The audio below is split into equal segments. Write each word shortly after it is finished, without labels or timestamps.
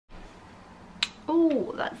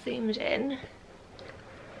Oh, that zoomed in.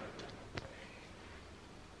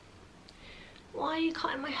 Why are you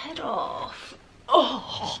cutting my head off?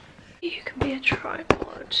 Oh, you can be a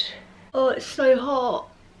tripod. Oh, it's so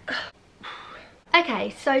hot.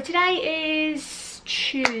 Okay, so today is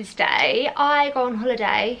Tuesday. I go on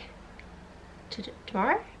holiday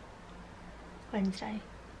tomorrow? Wednesday.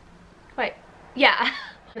 Wait, yeah.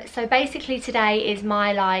 So basically today is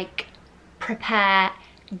my like prepare,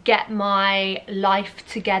 get my life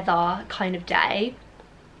together kind of day.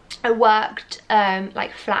 I worked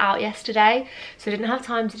like flat out yesterday, so I didn't have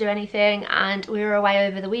time to do anything, and we were away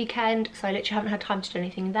over the weekend, so I literally haven't had time to do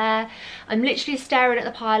anything there. I'm literally staring at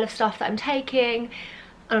the pile of stuff that I'm taking,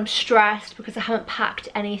 and I'm stressed because I haven't packed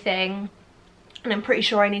anything, and I'm pretty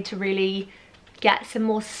sure I need to really get some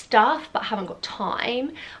more stuff, but I haven't got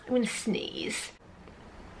time. I'm gonna sneeze.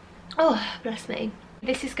 Oh, bless me.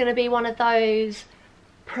 This is gonna be one of those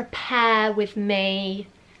prepare with me.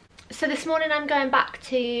 So this morning I'm going back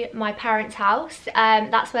to my parents' house.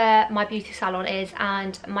 That's where my beauty salon is,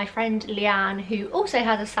 and my friend Leanne, who also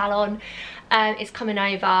has a salon, is coming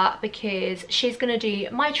over because she's going to do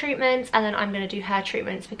my treatments and then I'm going to do her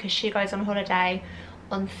treatments because she goes on holiday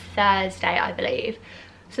on Thursday, I believe.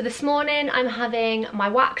 So this morning I'm having my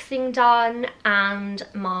waxing done and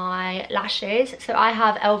my lashes. So I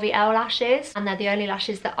have LVL lashes, and they're the only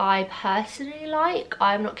lashes that I personally like.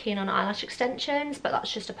 I'm not keen on eyelash extensions, but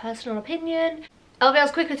that's just a personal opinion.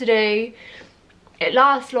 LVL's quicker to do, it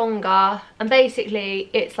lasts longer, and basically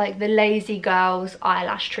it's like the lazy girl's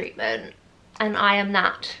eyelash treatment, and I am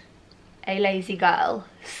that, a lazy girl.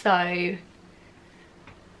 So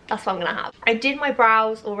that's what I'm gonna have. I did my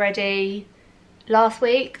brows already last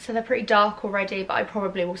week, so they're pretty dark already, but I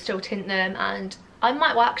probably will still tint them, and I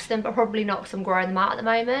might wax them, but probably not because I'm growing them out at the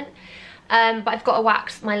moment. But I've got to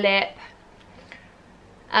wax my lip,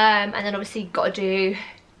 and then obviously got to do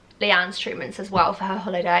Leanne's treatments as well for her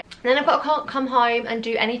holiday. And then I've got to come home and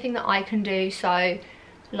do anything that I can do, so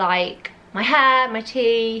like my hair, my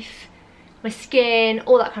teeth, my skin,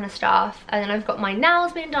 all that kind of stuff. And then I've got my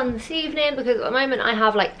nails being done this evening because at the moment I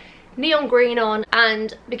have like neon green on,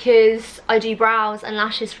 and because I do brows and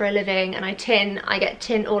lashes for a living and I tint, I get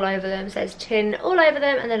tint all over them, so there's tint all over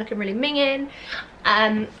them and they're looking really minging.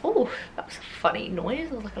 Oh, that was a funny noise,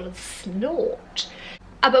 it was like a little snort.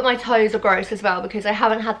 But my toes are gross as well because I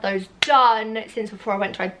haven't had those done since before I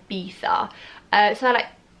went to Ibiza. So I like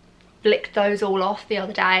flicked those all off the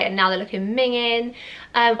other day and now they're looking minging.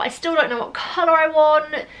 But I still don't know what colour I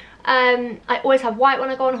want. I always have white when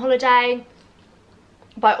I go on holiday,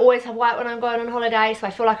 but I always have white when I'm going on holiday, so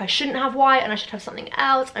I feel like I shouldn't have white and I should have something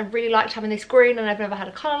else. I really liked having this green and I've never had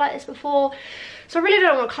a colour like this before, so I really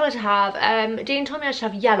don't know what colour to have. Dean told me I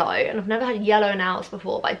should have yellow, and I've never had yellow nails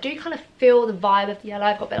before, but I do kind of feel the vibe of the yellow.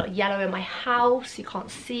 I've got a bit of yellow in my house, you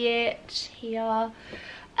can't see it here.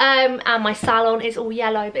 And my salon is all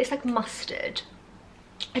yellow, but it's like mustard.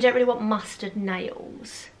 I don't really want mustard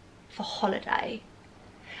nails for holiday.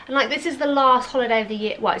 And like, this is the last holiday of the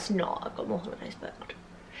year. Well, it's not, I've got more holidays booked.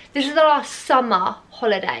 This is the last summer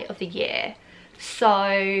holiday of the year, so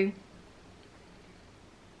I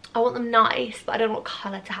want them nice, but I don't know what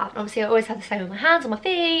colour to have. And obviously I always have the same on my hands, on my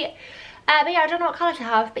feet. But yeah, I don't know what colour to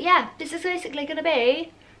have. But yeah, this is basically going to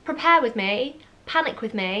be prepare with me, panic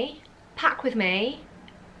with me, pack with me,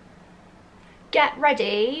 get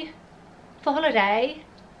ready for holiday.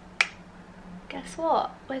 Guess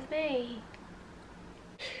what? With me.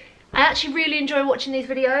 I actually really enjoy watching these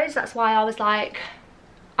videos. That's why I was like,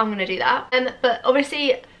 I'm gonna do that. But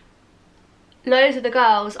obviously loads of the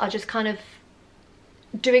girls are just kind of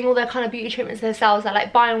doing all their kind of beauty treatments themselves. They're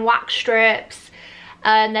like buying wax strips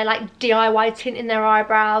and they're like DIY tinting their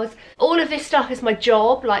eyebrows. All of this stuff is my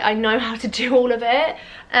job, like I know how to do all of it.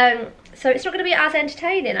 So it's not gonna be as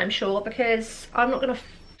entertaining, I'm sure, because I'm not gonna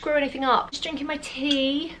screw anything up. Just drinking my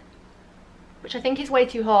tea, which I think is way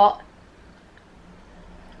too hot.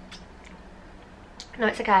 No,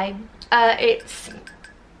 it's okay. It's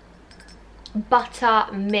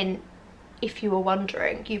buttermint, if you were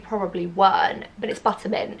wondering. You probably weren't, but it's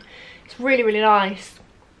buttermint. It's really, really nice.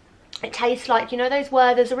 It tastes like, you know those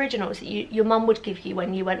Werther's Originals that your mum would give you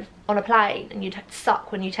when you went on a plane and you'd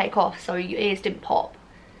suck when you take off so your ears didn't pop?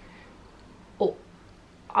 Oh,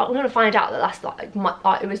 I'm gonna find out that that's like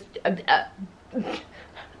it was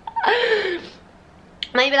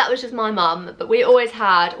maybe that was just my mum, but we always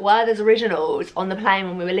had Werther's Originals on the plane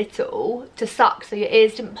when we were little to suck so your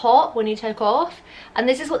ears didn't pop when you took off. And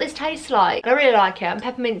this is what this tastes like. I really like it. I'm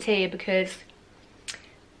peppermint tea because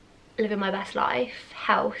living my best life,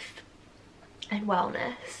 health and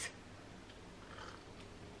wellness.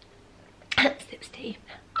 Sips tea.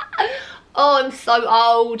 Oh, I'm so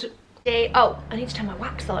old. Oh, I need to turn my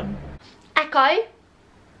wax on. Echo,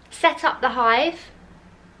 set up the hive.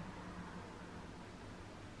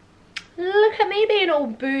 Look at me being all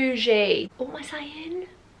bougie. What am I saying?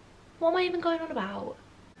 What am I even going on about?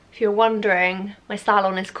 If you're wondering, my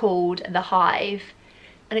salon is called The Hive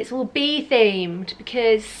and it's all bee themed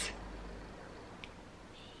because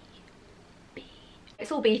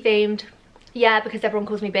it's all bee themed. Yeah, because everyone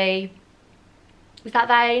calls me Bee. Is that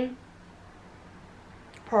vain?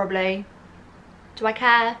 Probably. Do I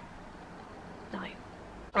care? No.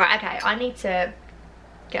 Alright, okay, I need to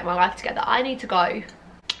get my life together. I need to go.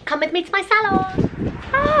 Come with me to my salon.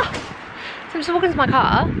 Ah. So I'm just walking to my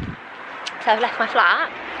car. So I've left my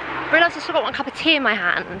flat. Realised I've still got one cup of tea in my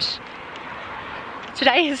hand.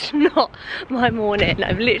 Today is not my morning.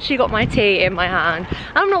 I've literally got my tea in my hand.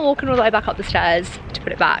 I'm not walking all the way back up the stairs to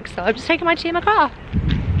put it back. So I'm just taking my tea in my car.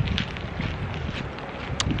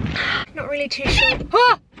 Not really too sure.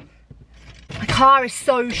 Ah! My car is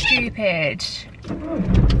so stupid.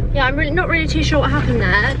 Yeah, I'm not really too sure what happened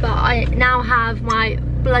there, but I now have my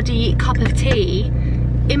bloody cup of tea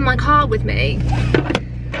in my car with me.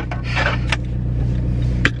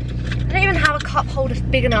 I don't even have a cup holder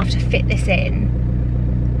big enough to fit this in.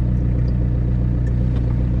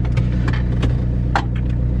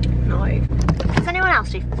 No. Does anyone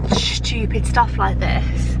else do stupid stuff like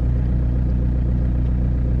this?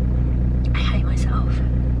 I hate myself.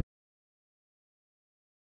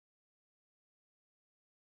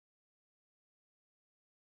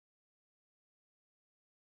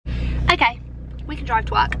 Okay, we can drive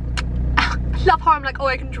to work. I love how I'm like, oh,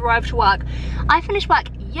 I can drive to work. I finished work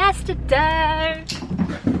yesterday.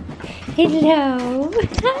 Hello.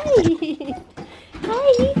 Hi.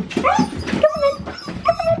 Hi. Come on.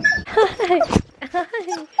 Come on. Hi. Hi.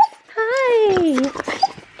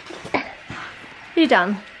 Hi. You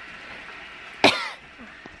done?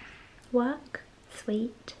 Work.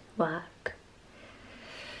 Sweet work.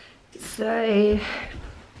 So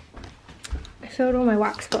I filled all my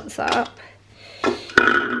wax spots up.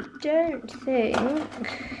 Don't think,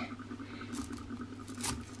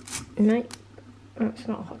 nope, that's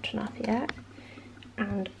not hot enough yet.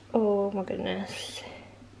 And oh my goodness,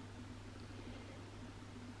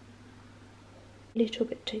 a little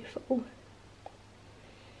bit too full.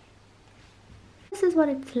 This is what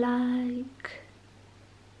it's like.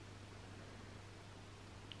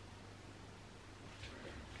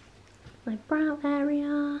 My brow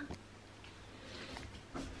area.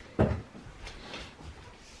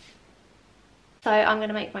 So I'm going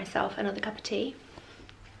to make myself another cup of tea.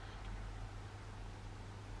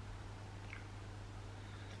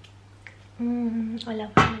 I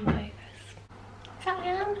love filming focus. Is that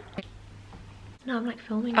Leanne? No, I'm like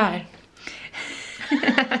filming. Oh.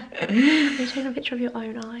 You're taking a picture of your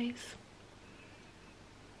own eyes.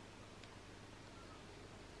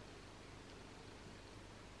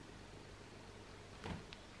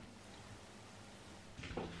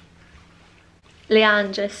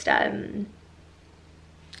 Leanne just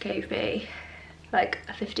gave me like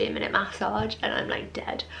a 15-minute massage and I'm like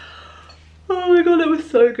dead. Oh my god, that was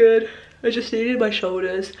so good. I just needed my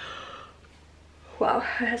shoulders. Wow, my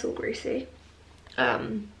hair's all greasy. I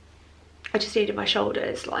just needed my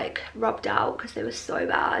shoulders like rubbed out because they were so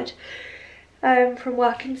bad from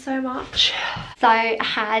working so much. So I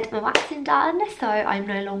had my waxing done, so I'm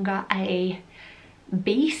no longer a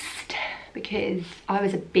beast because I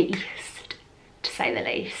was a beast, to say the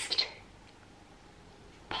least.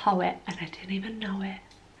 Poet, and I didn't even know it.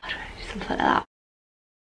 I don't know, something like that.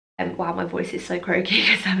 Wow, my voice is so croaky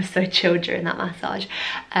because I was so chilled during that massage.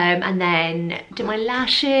 And then did my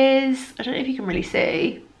lashes. I don't know if you can really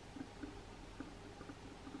see.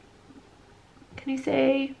 Can you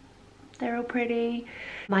see? They're all pretty.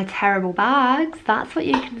 My terrible bags, that's what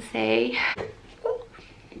you can see.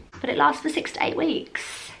 But it lasts for 6 to 8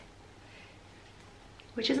 weeks,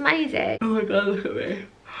 which is amazing. Oh my god, look at me.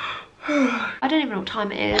 I don't even know what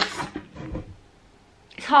time it is.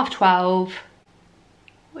 It's 12:30.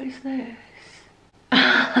 What is this?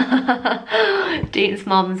 Dean's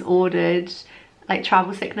mum's ordered like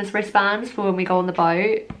travel sickness wristbands for when we go on the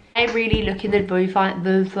boat. I really look in the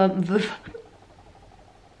viewfinder.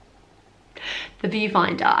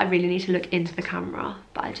 I really need to look into the camera,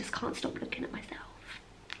 but I just can't stop looking at myself.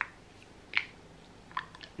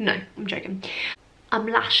 No, I'm joking. I'm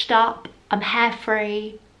lashed up, I'm hair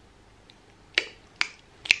free.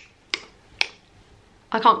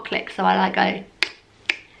 I can't click, so I like go.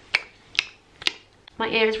 My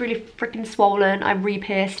ear is really freaking swollen. I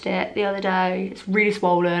re-pierced it the other day. It's really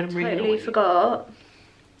swollen. I'm really totally forgot.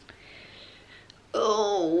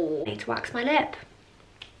 Oh, I need to wax my lip.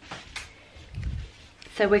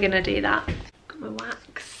 So we're gonna do that. Got my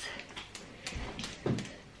wax.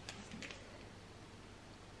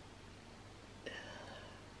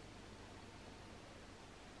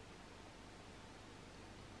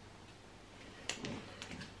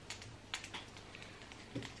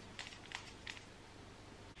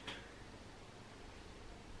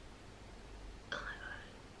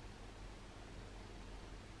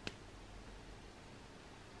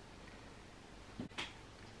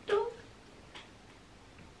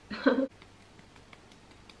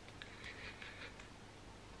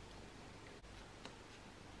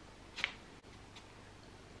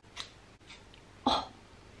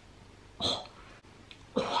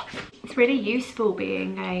 It's really useful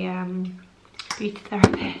being a beauty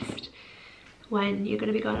therapist when you're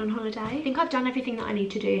going to be going on holiday. I think I've done everything that I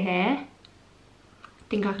need to do here. I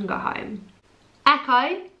think I can go home.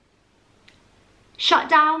 Echo, shut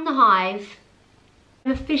down the hive.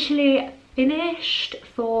 I'm officially finished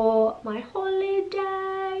for my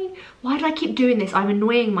holiday. Why do I keep doing this? I'm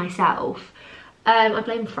annoying myself. I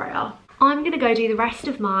blame Freya. I'm gonna go do the rest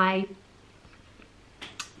of my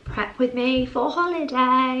prep with me for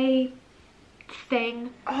holiday thing.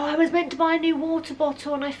 Oh, I was meant to buy a new water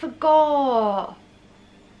bottle and I forgot.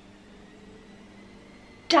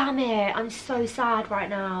 Damn it, I'm so sad right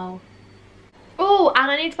now. Oh,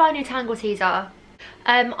 and I need to buy a new Tangle Teezer.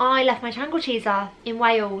 I left my Tangle Teezer in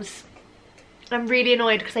Wales. I'm really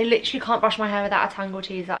annoyed because I literally can't brush my hair without a Tangle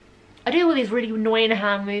Teezer. I do all these really annoying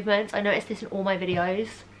hand movements. I noticed this in all my videos.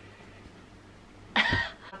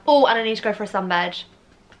 Oh, and I need to go for a sunbed.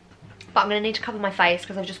 But I'm going to need to cover my face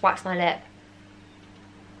because I've just waxed my lip.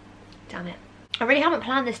 Damn it. I really haven't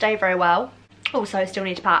planned this day very well. Also, I still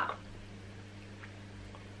need to pack.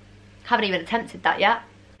 Haven't even attempted that yet.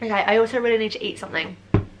 Okay, I also really need to eat something.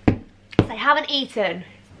 So I haven't eaten.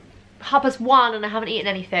 1:30 and I haven't eaten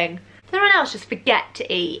anything. Does anyone else just forget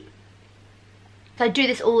to eat? So I do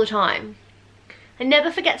this all the time. I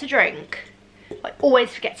never forget to drink. I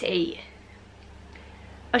always forget to eat.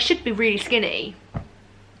 I should be really skinny.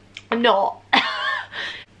 I'm not.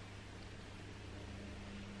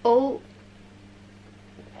 Oh.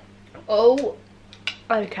 Oh.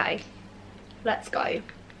 Okay. Let's go.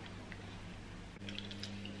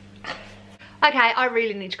 Okay, I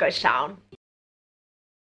really need to go to town.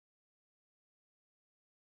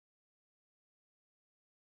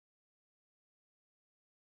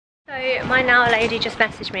 So my nail lady just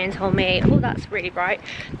messaged me and told me, oh that's really bright,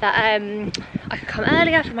 that I could come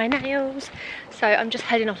earlier for my nails. So I'm just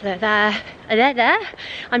heading off there.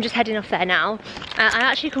 I'm just heading off there now. I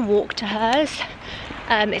actually can walk to hers.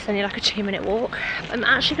 It's only like a 2-minute walk. I'm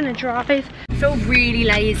actually gonna drive. I feel really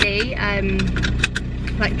lazy,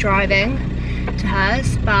 like driving to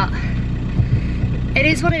hers, but it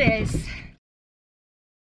is what it is.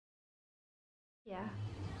 Yeah.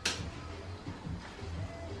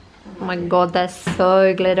 Oh my god, they're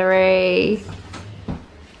so glittery.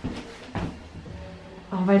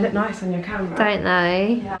 Oh, they look nice on your camera. Don't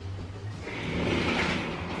they? Yeah.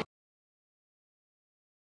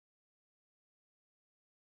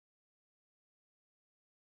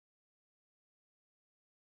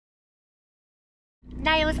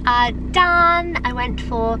 Nails are done. I went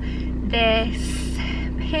for this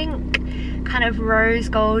pink kind of rose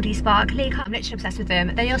goldy sparkly. I'm literally obsessed with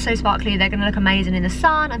them. They are so sparkly, they're gonna look amazing in the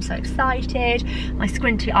sun. I'm so excited. My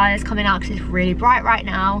squinty eye is coming out because it's really bright right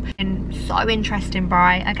now and so interesting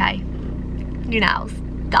bright. Okay, new nails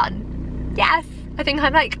done. Yes, I think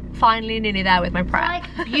I'm like finally nearly there with my prep.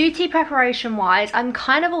 Like, beauty preparation wise, I'm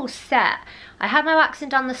kind of all set. I had my waxing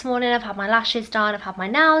done this morning, I've had my lashes done, I've had my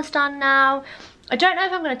nails done now. I don't know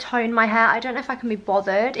if I'm going to tone my hair. I don't know if I can be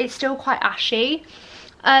bothered. It's still quite ashy.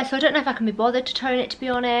 So I don't know if I can be bothered to tone it, to be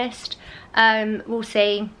honest. We'll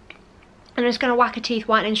see. I'm just going to whack a teeth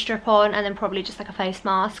whitening strip on and then probably just like a face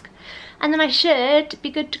mask. And then I should be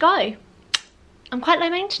good to go. I'm quite low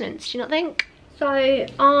maintenance, do you not think? So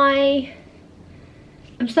I'm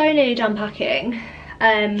so nearly done packing.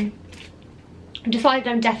 I decided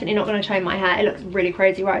I'm definitely not going to tone my hair. It looks really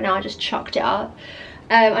crazy right now. I just chucked it up.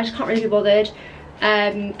 I just can't really be bothered.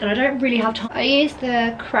 And I don't really have time. I use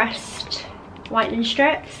the Crest whitening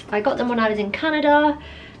strips. I got them when I was in Canada.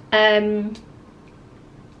 They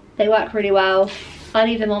work really well. I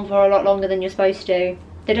leave them on for a lot longer than you're supposed to.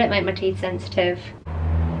 They don't make my teeth sensitive.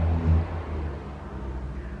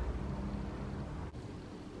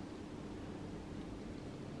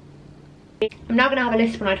 I'm now gonna have a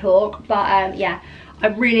list when I talk, but yeah, I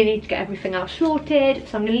really need to get everything else sorted.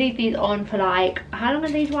 So I'm gonna leave these on for like, how long are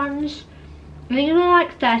these ones? I think they're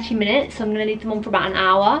like 30 minutes, so I'm gonna leave them on for about an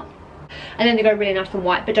hour. And then they go really nice and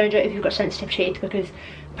white, but don't do it if you've got sensitive teeth because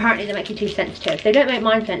apparently they make you too sensitive. They don't make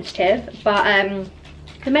mine sensitive, but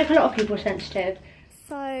they make a lot of people sensitive.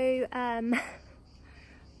 So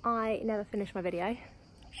I never finished my video.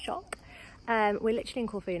 Shock. We're literally in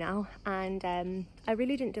Corfu now, and I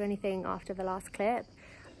really didn't do anything after the last clip.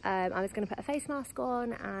 I was going to put a face mask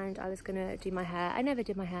on, and I was going to do my hair. I never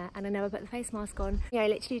did my hair, and I never put the face mask on. Yeah, I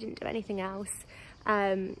literally didn't do anything else.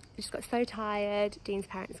 I just got so tired. Dean's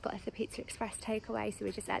parents got us a Pizza Express takeaway, so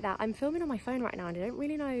we just ate that. I'm filming on my phone right now, and I don't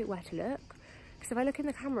really know where to look, because if I look in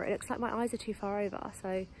the camera, it looks like my eyes are too far over,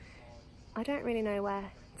 so I don't really know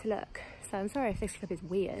where to look. So I'm sorry if this clip is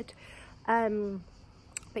weird.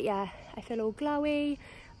 But yeah, I feel all glowy,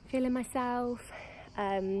 feeling myself,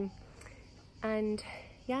 and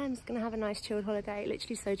yeah, I'm just gonna have a nice chilled holiday,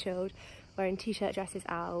 literally so chilled, wearing t-shirt dresses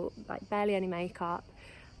out, like barely any makeup,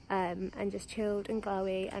 and just chilled and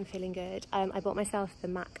glowy and feeling good. I bought myself the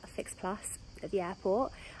MAC Fix Plus at the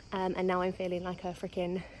airport, and now I'm feeling like a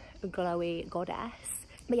freaking glowy goddess.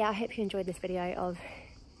 But yeah, I hope you enjoyed this video of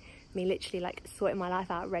me literally like sorting my life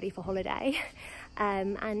out, ready for holiday.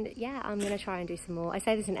 And yeah, I'm gonna try and do some more. I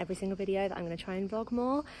say this in every single video that I'm gonna try and vlog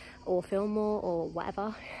more or film more or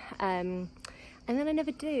whatever, and then I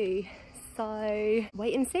never do, so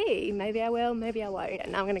wait and see. Maybe I will, maybe I won't.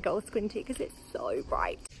 And now I'm gonna go all squinty because it's so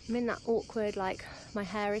bright. I'm in that awkward, like my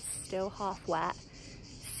hair is still half wet,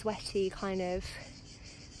 sweaty kind of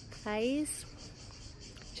phase,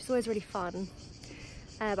 which is always really fun,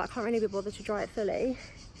 but I can't really be bothered to dry it fully.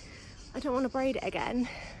 I don't want to braid it again,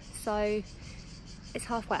 so it's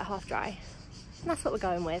half wet, half dry, and that's what we're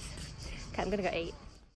going with. Okay, I'm gonna go eat.